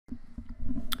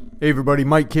Hey everybody,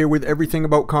 Mike here with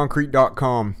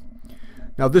everythingaboutconcrete.com.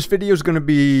 Now this video is going to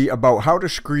be about how to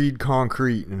screed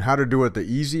concrete and how to do it the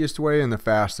easiest way and the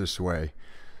fastest way.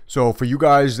 So for you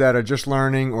guys that are just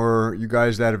learning, or you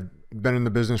guys that have been in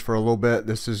the business for a little bit,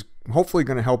 this is hopefully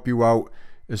going to help you out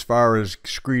as far as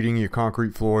screeding your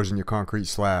concrete floors and your concrete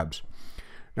slabs.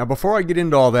 Now before I get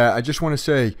into all that, I just want to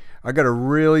say I got a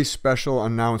really special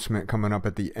announcement coming up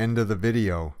at the end of the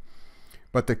video.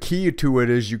 But the key to it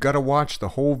is you got to watch the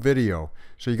whole video.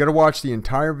 So you got to watch the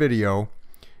entire video,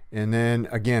 and then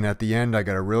again at the end I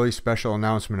got a really special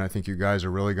announcement I think you guys are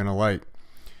really going to like.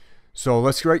 So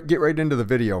let's get right into the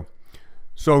video.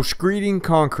 So screeding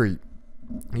concrete,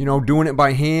 you know, doing it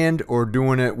by hand or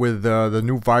doing it with the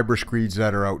new Vibra-Screeds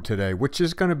that are out today, which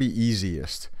is going to be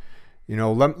easiest. You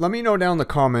know, let me know down in the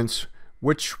comments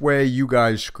which way you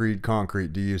guys screed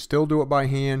concrete. Do you still do it by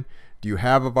hand? Do you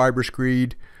have a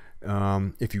Vibra-Screed?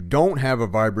 If you don't have a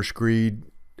Vibra-Screed,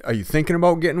 are you thinking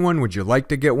about getting one? Would you like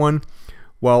to get one?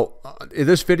 Well,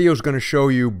 this video is going to show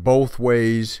you both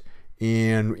ways,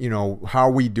 and you know how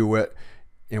we do it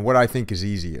and what I think is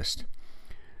easiest.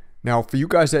 Now for you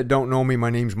guys that don't know me,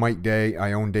 my name's Mike Day.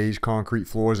 I own Day's Concrete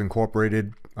Floors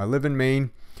Incorporated. I live in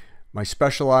Maine. I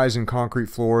specialize in concrete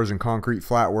floors and concrete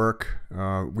flat work.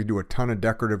 We do a ton of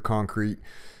decorative concrete.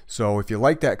 So if you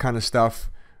like that kind of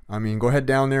stuff, I mean, go ahead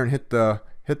down there and hit the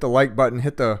like button,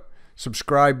 hit the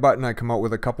subscribe button. I come out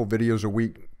with a couple videos a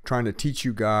week trying to teach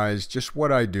you guys just what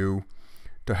I do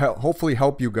to hopefully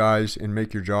help you guys and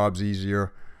make your jobs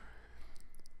easier.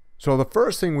 So the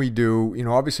first thing we do, you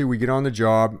know, obviously we get on the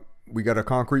job. We got a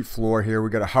concrete floor here. We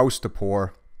got a house to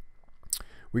pour.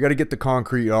 We got to get the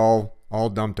concrete all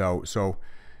dumped out. So,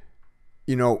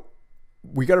 you know,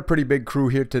 we got a pretty big crew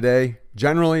here today.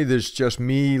 Generally, there's just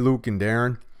me, Luke, and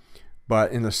Darren.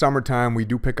 But in the summertime, we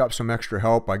do pick up some extra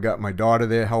help. I got my daughter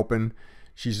there helping.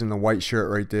 She's in the white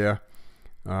shirt right there.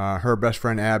 Her best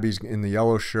friend Abby's in the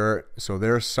yellow shirt. So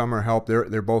there's summer help.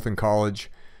 They're both in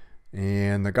college.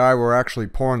 And the guy we're actually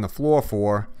pouring the floor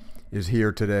for is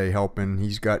here today helping.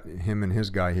 He's got him and his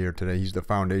guy here today. He's the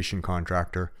foundation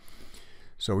contractor.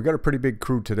 So we got a pretty big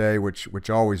crew today, which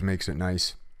always makes it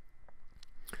nice.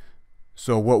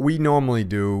 So what we normally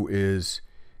do is,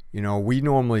 you know, we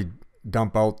normally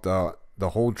dump out the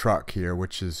whole truck here,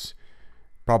 which is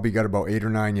probably got about 8 or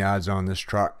 9 yards on this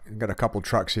truck. Got a couple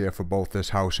trucks here for both this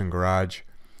house and garage,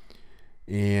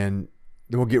 and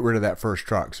then we'll get rid of that first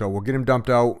truck. So we'll get him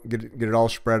dumped out, get it all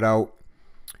spread out,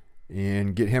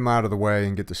 and get him out of the way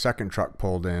and get the second truck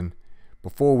pulled in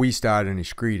before we start any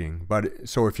screeding. But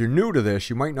so if you're new to this,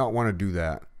 you might not want to do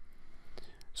that.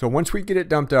 So once we get it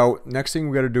dumped out, next thing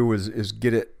we got to do is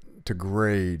get it to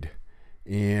grade.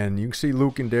 And you can see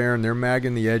Luke and Darren, they're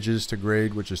magging the edges to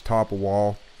grade, which is top of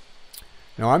wall.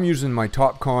 Now I'm using my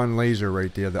TopCon laser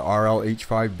right there, the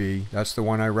RL-H5B. That's the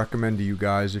one I recommend to you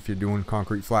guys if you're doing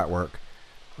concrete flat work.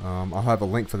 I'll have a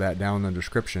link for that down in the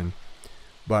description.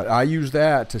 But I use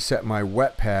that to set my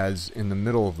wet pads in the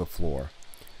middle of the floor.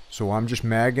 So I'm just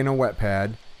magging a wet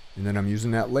pad, and then I'm using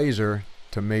that laser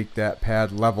to make that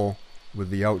pad level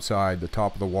with the outside, the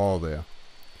top of the wall there.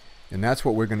 And that's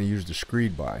what we're going to use the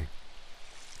screed by.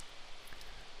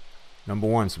 Number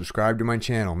one, subscribe to my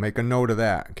channel. Make a note of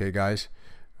that, okay guys?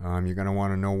 You're going to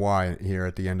want to know why here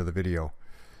at the end of the video.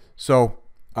 So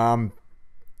I'm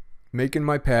making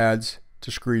my pads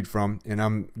to screed from, and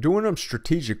I'm doing them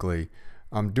strategically.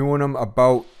 I'm doing them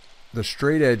about the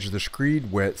straight edge, the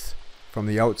screed width from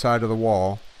the outside of the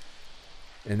wall.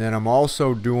 And then I'm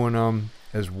also doing them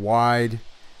as wide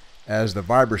as the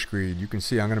Vibra-Screed. You can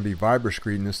see I'm going to be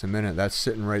Vibra-Screeding this in a minute. That's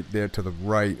sitting right there to the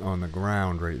right on the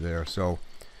ground right there. So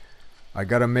I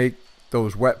got to make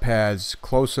those wet pads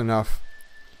close enough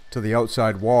to the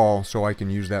outside wall so I can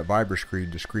use that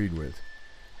Vibra-Screed to screed with.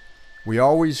 We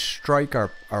always strike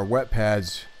our wet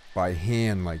pads by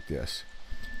hand like this.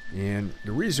 And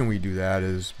the reason we do that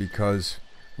is because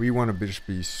we want to just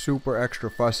be super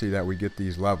extra fussy that we get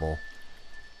these level.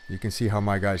 You can see how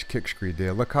my guys kick screed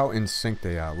there. Look how in sync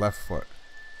they are. Left foot,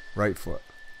 right foot,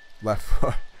 left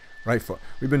foot, right foot.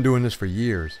 We've been doing this for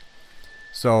years.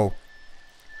 So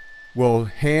we'll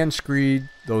hand screed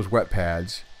those wet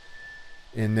pads,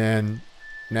 and then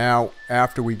now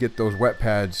after we get those wet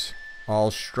pads all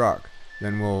struck,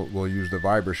 then we'll use the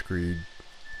Vibra-Screed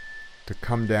to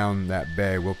come down that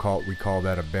bay. We call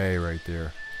that a bay right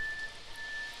there.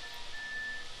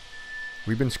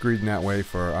 We've been screeding that way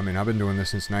for, I mean, I've been doing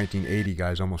this since 1980,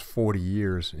 guys, almost 40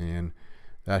 years, and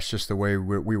that's just the way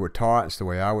we were taught. It's the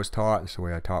way I was taught. It's the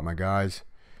way I taught my guys.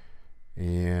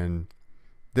 And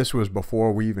this was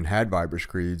before we even had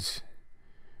Vibra-Screeds.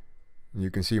 You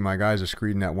can see my guys are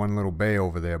screeding that one little bay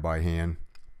over there by hand.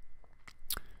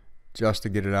 just to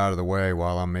get it out of the way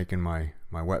while I'm making my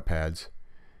wet pads.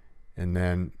 And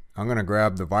then I'm going to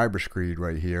grab the Vibra-Screed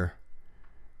right here,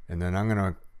 and then I'm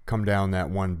going to come down that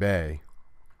one bay.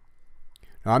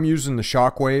 Now I'm using the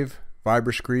Shockwave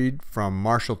Vibra-Screed from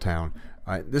Marshalltown.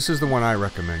 This is the one I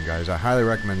recommend, guys. I highly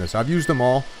recommend this. I've used them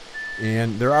all,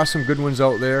 and there are some good ones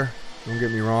out there, don't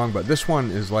get me wrong, but this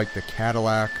one is like the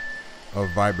Cadillac of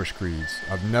Vibra-Screeds.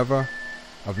 I've never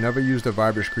used a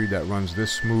Vibra-Screed that runs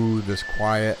this smooth, this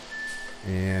quiet,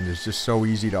 and is just so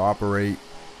easy to operate.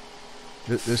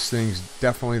 This thing's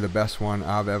definitely the best one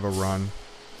I've ever run,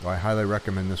 so I highly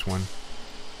recommend this one.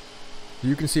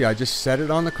 You can see I just set it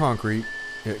on the concrete.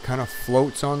 It kind of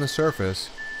floats on the surface,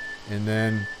 and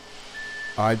then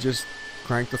I just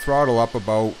crank the throttle up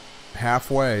about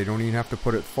halfway. Don't even have to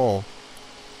put it full,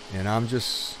 and I'm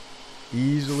just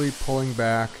easily pulling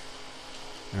back,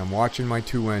 and I'm watching my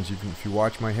two ends. If you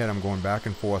watch my head, I'm going back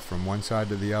and forth from one side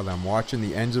to the other. I'm watching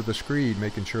the ends of the screed,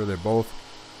 making sure they're both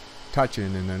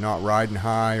touching and they're not riding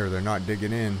high or they're not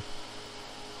digging in.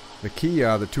 The key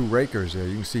are the two rakers there.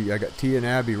 You can see I got T and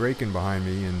Abby raking behind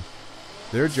me, and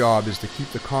their job is to keep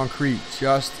the concrete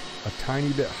just a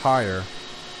tiny bit higher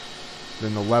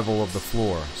than the level of the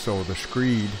floor. So the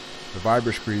screed, the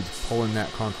Vibra-Screed's pulling that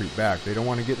concrete back. They don't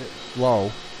want to get it low,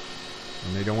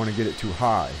 and they don't want to get it too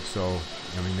high. So,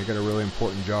 I mean, they got a really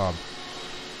important job.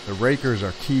 The rakers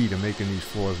are key to making these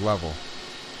floors level.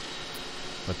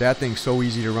 But that thing's so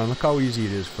easy to run. Look how easy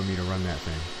it is for me to run that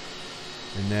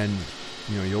thing. And then,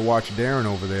 you know, you'll watch Darren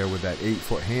over there with that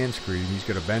 8-foot hand screed. He's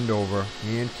got to bend over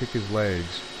and kick his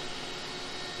legs.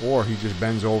 Or he just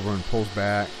bends over and pulls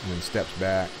back and then steps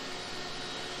back.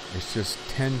 It's just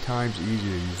 10 times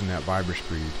easier using that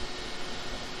Vibra-Screed.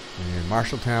 And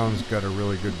Marshalltown's got a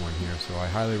really good one here, so I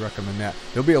highly recommend that.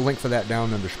 There'll be a link for that down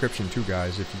in the description too,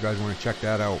 guys, if you guys want to check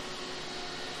that out.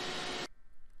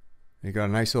 You got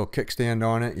a nice little kickstand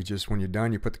on it. You just, when you're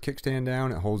done, you put the kickstand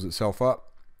down, it holds itself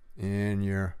up, and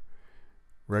you're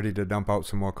ready to dump out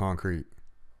some more concrete.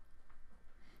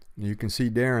 You can see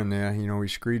Darren there, you know,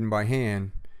 he's screeding by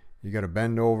hand. You got to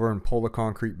bend over and pull the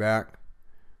concrete back.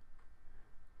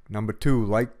 Number 2,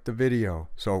 like the video.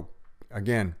 So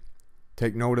again,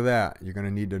 take note of that. You're going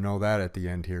to need to know that at the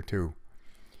end here too.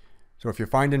 So if you're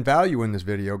finding value in this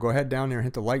video, go ahead down there and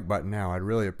hit the like button now. I'd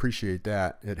really appreciate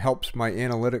that. It helps my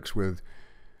analytics with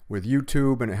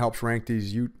YouTube, and it helps rank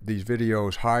these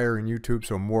videos higher in YouTube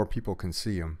so more people can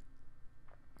see them.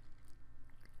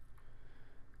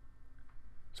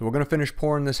 So we're going to finish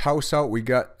pouring this house out. We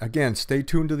got, again, stay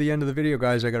tuned to the end of the video,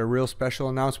 guys. I got a real special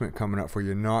announcement coming up for you.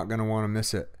 You're not going to want to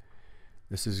miss it.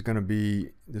 This is going to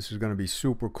be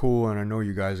super cool, and I know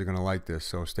you guys are going to like this.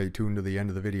 So stay tuned to the end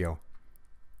of the video.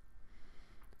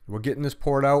 We're getting this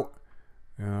poured out.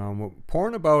 We're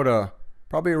pouring about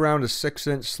probably around a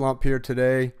 6-inch slump here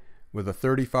today with a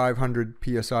 3,500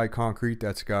 psi concrete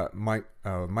that's got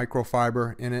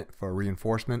microfiber in it for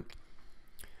reinforcement.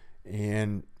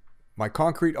 And my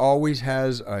concrete always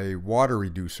has a water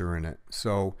reducer in it,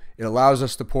 so it allows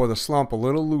us to pour the slump a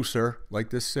little looser,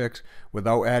 like this 6,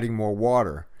 without adding more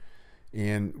water.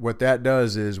 And what that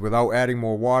does is, without adding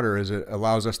more water, is it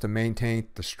allows us to maintain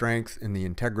the strength and the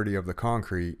integrity of the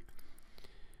concrete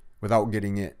without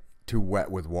getting it too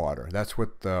wet with water. That's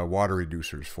what the water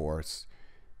reducer is for. It's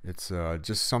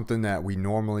just something that we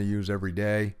normally use every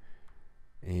day,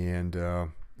 and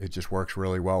it just works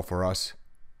really well for us.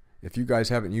 If you guys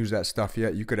haven't used that stuff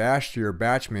yet, you could ask your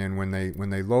batchman when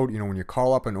they load, you know, when you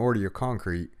call up and order your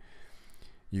concrete,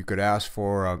 you could ask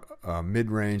for a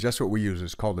mid-range. That's what we use.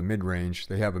 It's called a mid-range.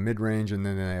 They have a mid-range, and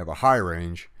then they have a high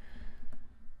range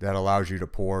that allows you to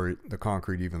pour the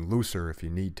concrete even looser if you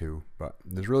need to. But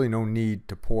there's really no need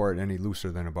to pour it any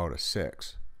looser than about a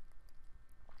 6.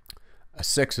 A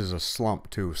 6 is a slump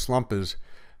too. Slump is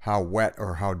how wet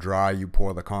or how dry you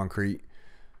pour the concrete.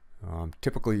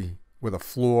 Typically with a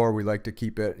floor, we like to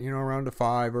keep it, you know, around a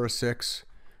 5 or a 6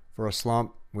 for a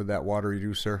slump with that water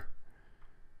reducer.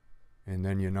 And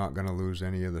then you're not going to lose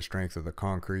any of the strength of the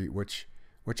concrete, which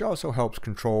also helps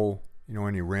control, you know,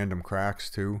 any random cracks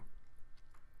too.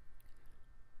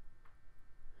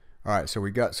 All right, so we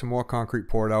got some more concrete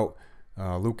poured out.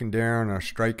 Luke and Darren are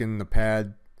striking the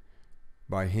pad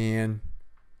by hand,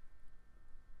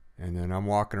 and then I'm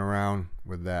walking around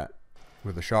with the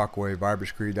Shockwave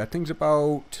Vibra-Screed. That thing's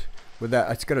about,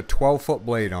 it's got a 12-foot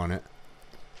blade on it.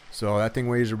 So that thing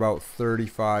weighs about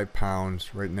 35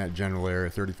 pounds, right in that general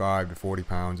area, 35 to 40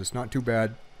 pounds. It's not too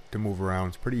bad to move around.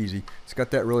 It's pretty easy. It's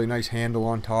got that really nice handle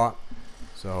on top,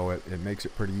 so it makes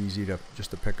it pretty easy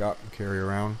just to pick up and carry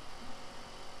around.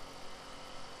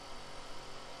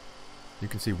 You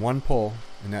can see one pull,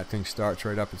 and that thing starts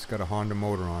right up. It's got a Honda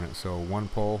motor on it, so one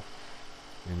pull,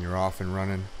 and you're off and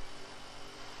running.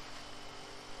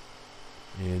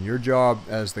 And your job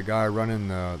as the guy running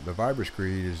the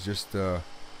Vibra-Screed is just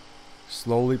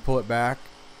slowly pull it back,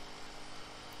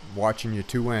 watching your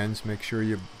two ends, make sure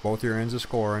both your ends are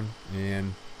scoring,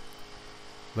 and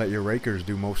let your rakers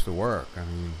do most of the work. I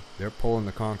mean, they're pulling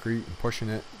the concrete and pushing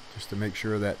it just to make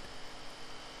sure that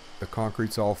the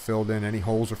concrete's all filled in, any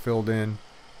holes are filled in,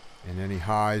 and any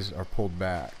highs are pulled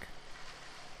back.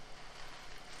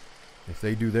 If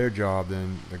they do their job,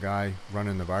 then the guy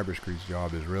running the Vibra-Screed's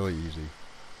job is really easy.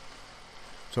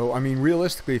 So, I mean,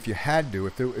 realistically, if you had to,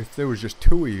 if there was just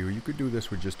two of you, you could do this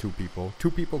with just two people.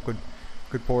 Two people could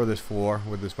pour this floor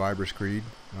with this Vibra-Screed.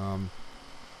 I'm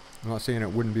not saying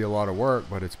it wouldn't be a lot of work,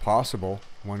 but it's possible.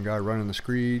 One guy running the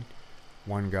screed,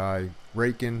 one guy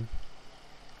raking.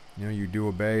 You know, you do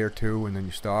a bay or two, and then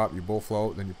you stop, you bull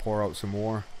float, then you pour out some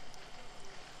more.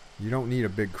 You don't need a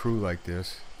big crew like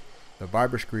this. The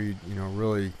Vibra-Screed, you know,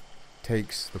 really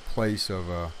takes the place of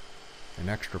an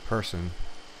extra person.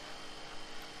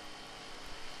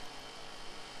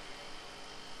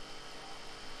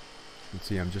 You can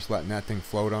see I'm just letting that thing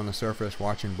float on the surface,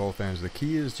 watching both ends. The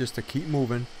key is just to keep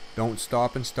moving. Don't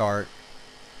stop and start.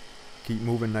 Keep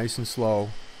moving nice and slow,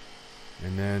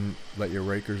 and then let your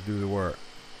rakers do the work.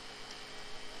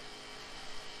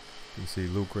 You can see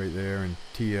Luke right there and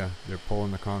Tia, they're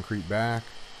pulling the concrete back.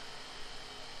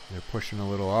 They're pushing a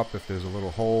little up if there's a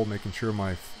little hole, making sure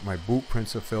my boot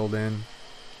prints are filled in.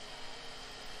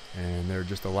 And they're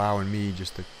just allowing me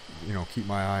just to, you know, keep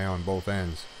my eye on both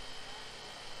ends.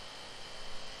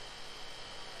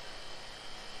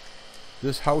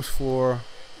 This house floor,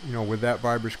 you know, with that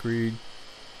Vibra-Screed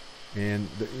and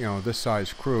you know, this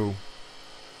size crew,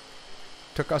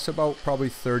 took us about probably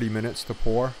 30 minutes to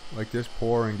pour like this,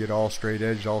 pour and get all straight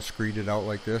edged, all screeded out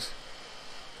like this.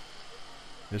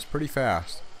 It's pretty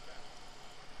fast.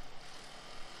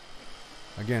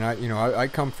 Again, I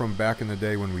come from back in the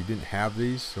day when we didn't have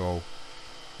these, so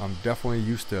I'm definitely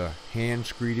used to hand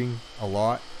screeding a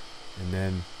lot, and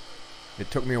then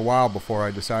it took me a while before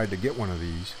I decided to get one of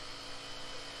these,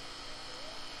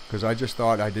 because I just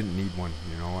thought I didn't need one.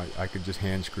 You know, I could just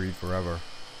hand screed forever.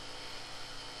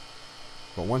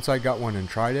 But once I got one and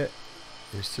tried it,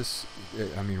 it's just,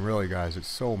 I mean, really guys, it's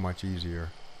so much easier.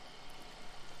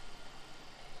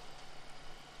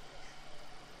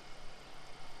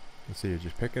 You can see, you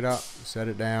just pick it up, set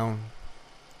it down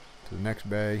to the next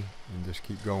bay, and just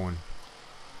keep going.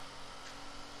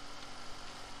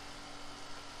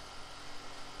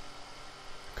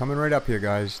 Coming right up here,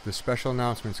 guys. The special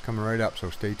announcement's coming right up, so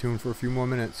stay tuned for a few more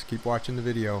minutes. Keep watching the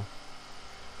video.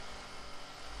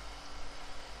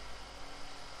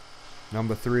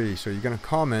 Number 3, so you're going to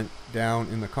comment down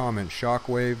in the comments,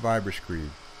 Shockwave Vibra-Screed.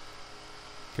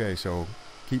 Okay, so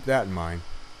keep that in mind.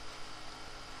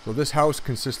 So this house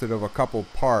consisted of a couple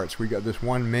parts. We got this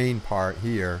one main part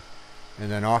here,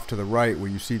 and then off to the right where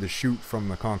you see the chute from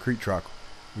the concrete truck,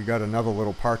 we got another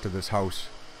little part to this house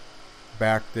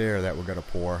back there that we're going to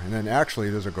pour. And then actually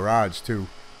there's a garage too.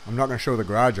 I'm not going to show the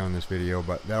garage on this video,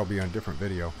 but that'll be on a different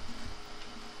video.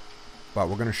 But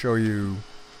we're going to show you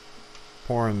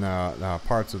pouring the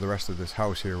parts of the rest of this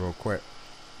house here real quick.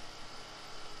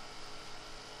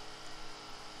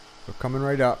 So coming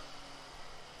right up.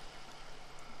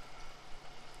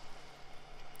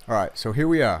 Alright, so here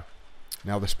we are.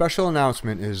 Now the special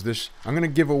announcement is this. I'm going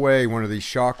to give away one of these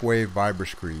Shockwave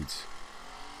Vibra-Screeds.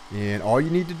 And all you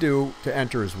need to do to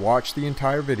enter is watch the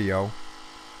entire video,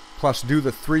 plus do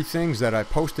the 3 things that I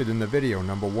posted in the video,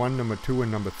 number 1, number 2,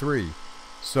 and number 3.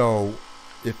 So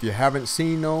if you haven't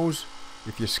seen those,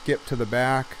 if you skip to the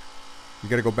back, you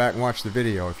got to go back and watch the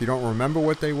video. If you don't remember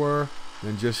what they were,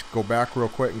 then just go back real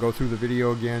quick and go through the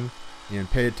video again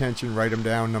and pay attention, write them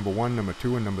down, number 1, number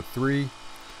 2, and number 3.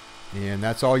 And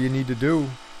that's all you need to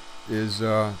do is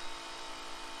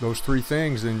those 3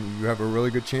 things, and you have a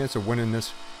really good chance of winning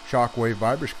this Shockwave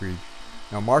Vibra-Screed.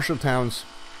 Now Marshalltown's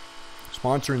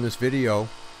sponsoring this video,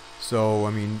 so I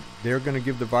mean, they're going to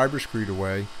give the Vibra-Screed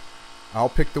away. I'll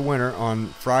pick the winner on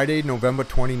Friday, November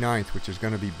 29th, which is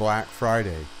going to be Black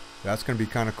Friday. That's going to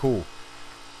be kind of cool.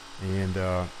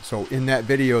 And so in that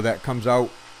video that comes out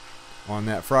on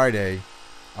that Friday,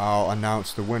 I'll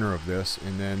announce the winner of this,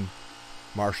 and then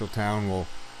Marshalltown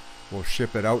will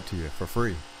ship it out to you for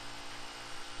free.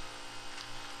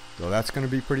 So that's going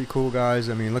to be pretty cool, guys.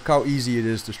 I mean, look how easy it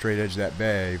is to straight edge that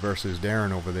bay versus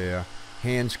Darren over there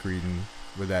hand screeding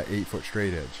with that 8-foot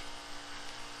straight edge.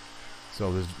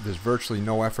 So there's virtually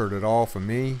no effort at all for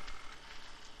me.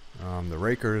 The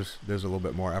rakers, there's a little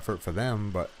bit more effort for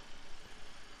them, but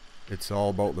it's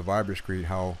all about the Vibra-Screed,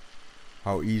 how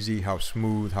easy, how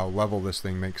smooth, how level this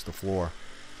thing makes the floor.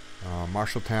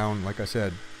 Marshalltown, like I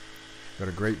said, got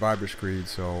a great Vibra-Screed,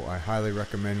 so I highly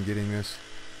recommend getting this.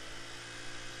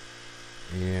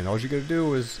 And all you gotta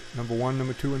do is number 1,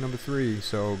 number 2, and number 3.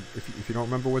 So if you don't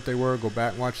remember what they were, go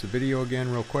back and watch the video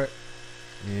again real quick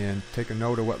and take a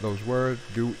note of what those were.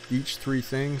 Do each 3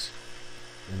 things,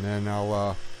 and then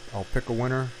I'll pick a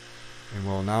winner and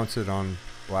we'll announce it on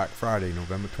Black Friday,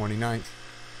 November 29th.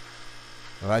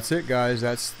 Well, that's it, guys.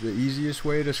 That's the easiest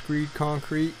way to screed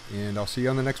concrete, and I'll see you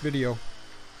on the next video.